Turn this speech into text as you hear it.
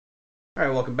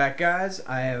Alright, welcome back, guys.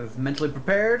 I have mentally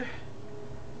prepared.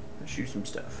 Let's shoot some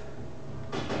stuff.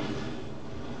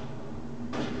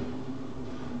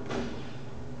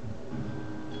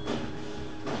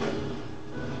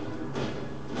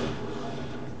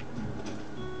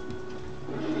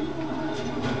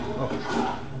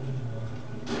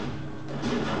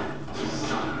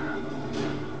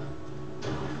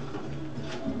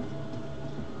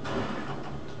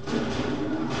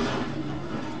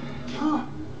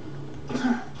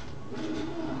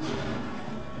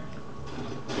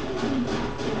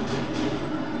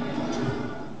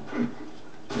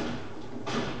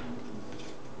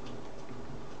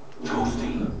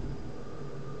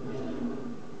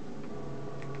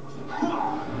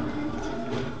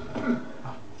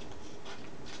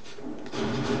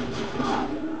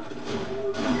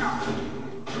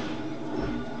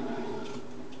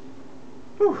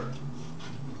 Whew.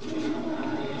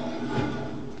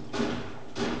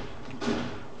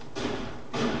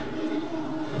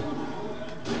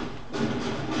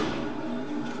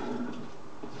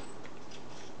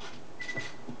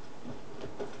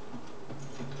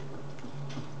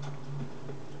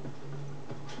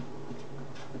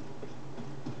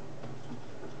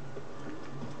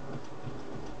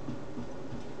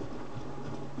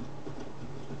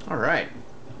 Alright.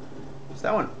 So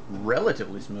that went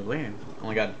relatively smoothly. I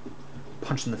only got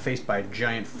punched in the face by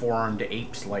giant four-armed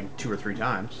apes like 2 or 3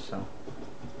 times, so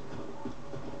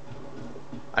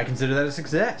I consider that a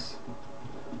success.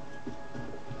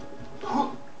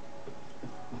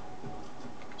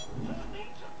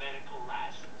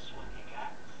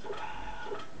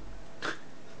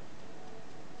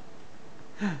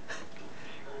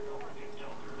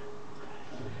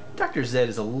 Dr. Zed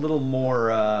is a little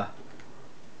more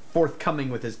forthcoming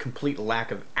with his complete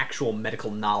lack of actual medical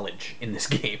knowledge in this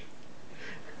game.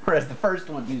 Whereas the first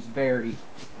one, he was very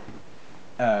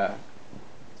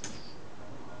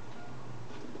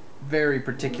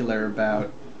particular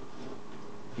about,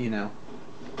 you know,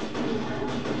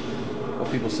 what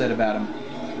people said about him.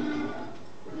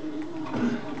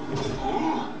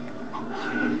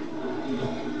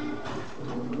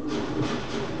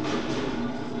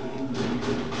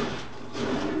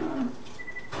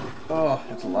 Oh,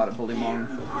 that's a lot of bullymong.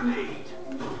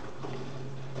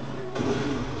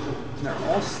 And they're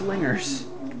all slingers.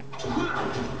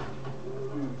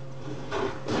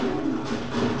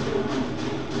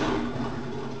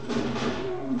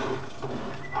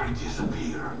 I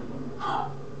disappear. I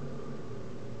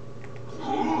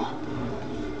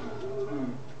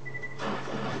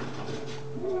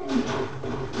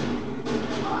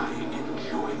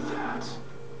enjoy that.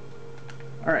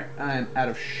 Alright, I'm out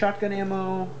of shotgun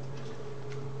ammo.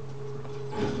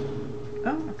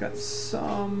 Oh, I've got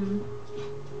some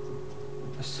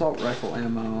assault rifle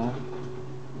ammo.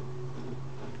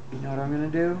 You know what I'm gonna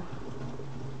do?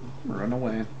 I'm gonna run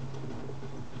away.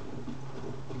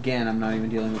 Again, I'm not even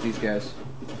dealing with these guys.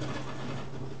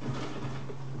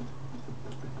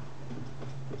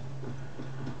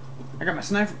 I got my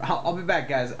sniper. I'll be back,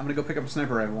 guys. I'm gonna go pick up a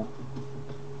sniper rifle.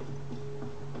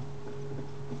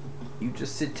 You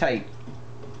just sit tight.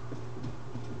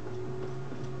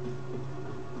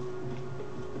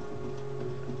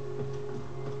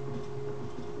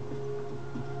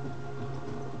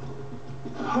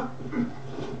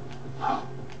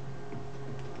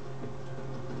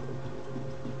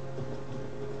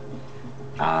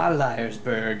 Ah,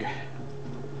 Liarsburg.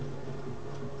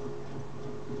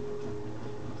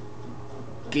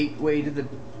 Gateway to the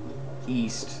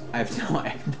east. I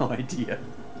have no idea.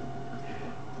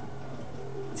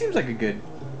 It seems like a good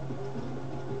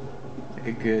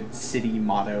city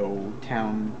motto,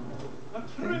 town. A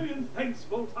trillion thanks,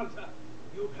 Vault Hunter.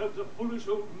 You've helped a foolish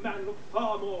old man look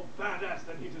far more badass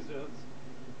than he deserves.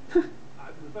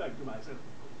 I'm referring to myself.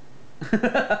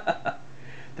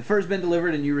 The fur's been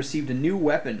delivered and you received a new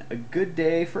weapon. A good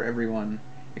day for everyone.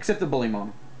 Except the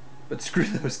bullymong. But screw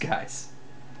those guys.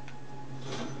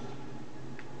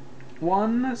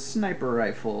 One sniper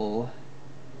rifle.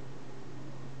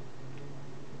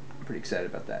 I'm pretty excited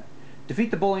about that.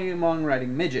 Defeat the bullymong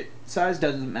riding midget. Size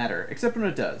doesn't matter, except when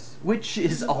it does. Which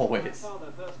is always. My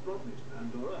father first brought me to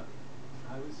Pandora.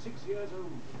 I was 6 years old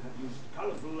and had used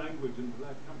colourful language in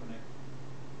polite company.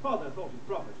 Father thought it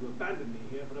proper to abandon me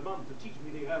here for a month to teach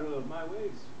me the error of my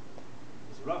ways.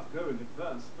 It was rough going at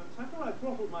first, but after I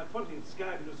throttled my 20th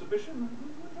skag into submission, I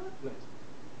grew to enjoy the place.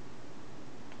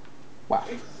 Wow.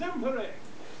 Exemplary!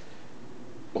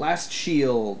 Blast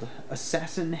shield.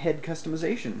 Assassin head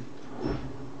customization.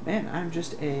 Man, I'm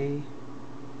just a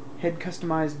head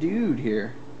customized dude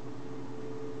here.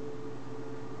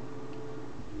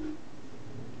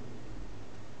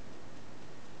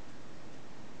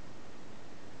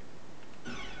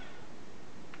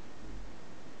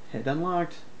 Head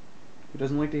unlocked. Who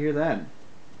doesn't like to hear that?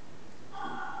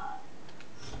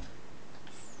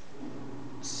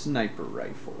 Sniper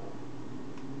rifle.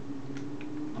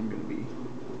 I'm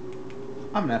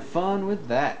gonna have fun with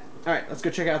that. Alright, let's go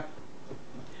check out.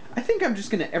 I think I'm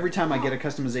just gonna, every time I get a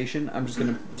customization, I'm just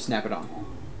gonna snap it on.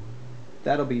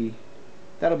 That'll be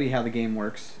how the game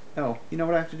works. Oh, you know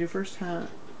what I have to do first? Huh?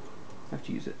 I have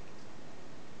to use it.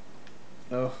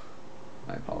 Oh,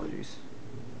 my apologies.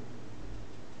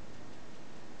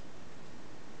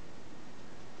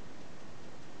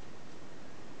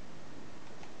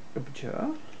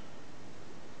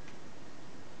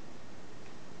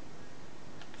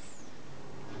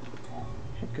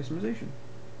 Head customization.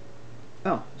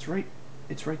 Oh, it's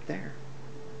right there.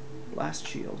 Blast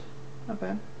shield. Not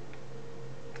bad.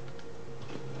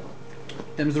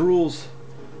 Them's the rules.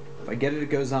 If I get it, it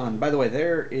goes on. By the way,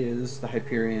 there is the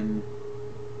Hyperion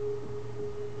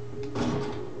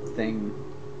thing.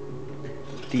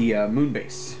 The moon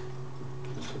base.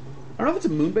 I don't know if it's a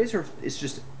moon base or if it's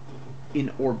just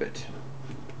in orbit.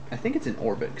 I think it's in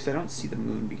orbit because I don't see the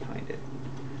moon behind it.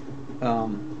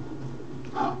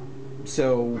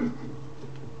 So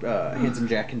Handsome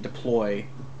Jack can deploy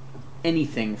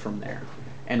anything from there,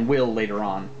 and will later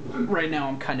on. Right now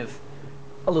I'm kind of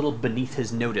a little beneath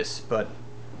his notice, but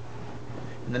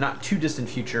in the not too distant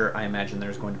future I imagine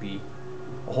there's going to be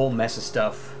a whole mess of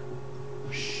stuff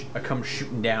come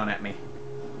shooting down at me.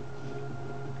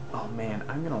 Oh man,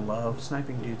 I'm gonna love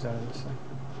sniping dudes out of this thing.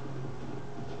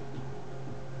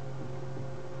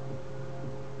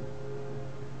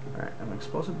 Alright, I have an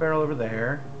explosive barrel over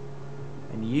there.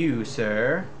 And you,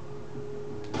 sir,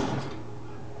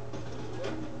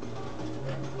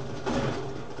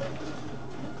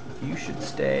 you should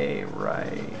stay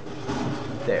right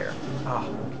there. Ah.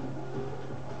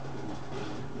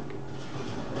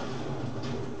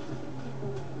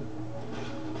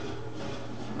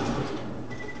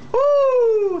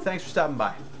 Woo! Thanks for stopping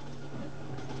by.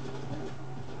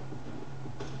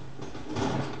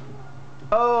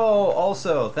 Oh,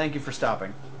 also, thank you for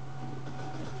stopping.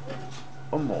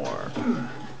 One more.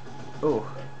 Oh.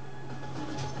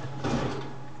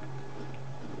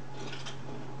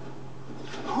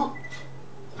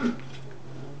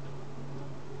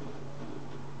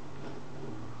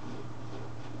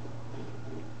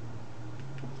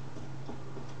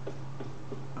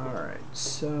 Alright,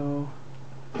 so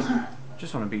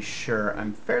just want to be sure.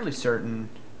 I'm fairly certain.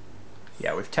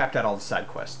 Yeah, we've tapped out all the side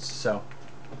quests, so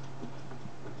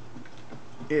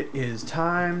it is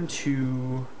time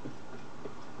to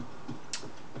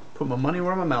put my money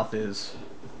where my mouth is.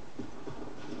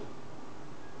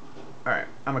 Alright,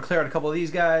 I'm going to clear out a couple of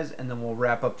these guys, and then we'll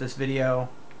wrap up this video,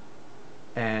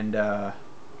 and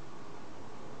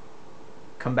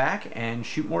come back and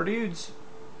shoot more dudes.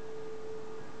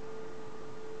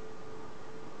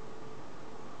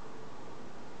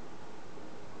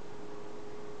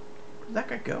 Where'd that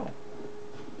guy go?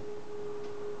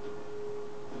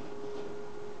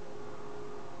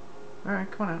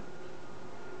 Alright, come on out.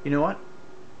 You know what?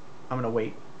 I'm going to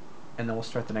wait, and then we'll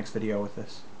start the next video with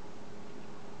this.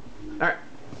 Alright.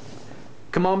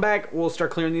 Come on back. We'll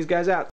start clearing these guys out.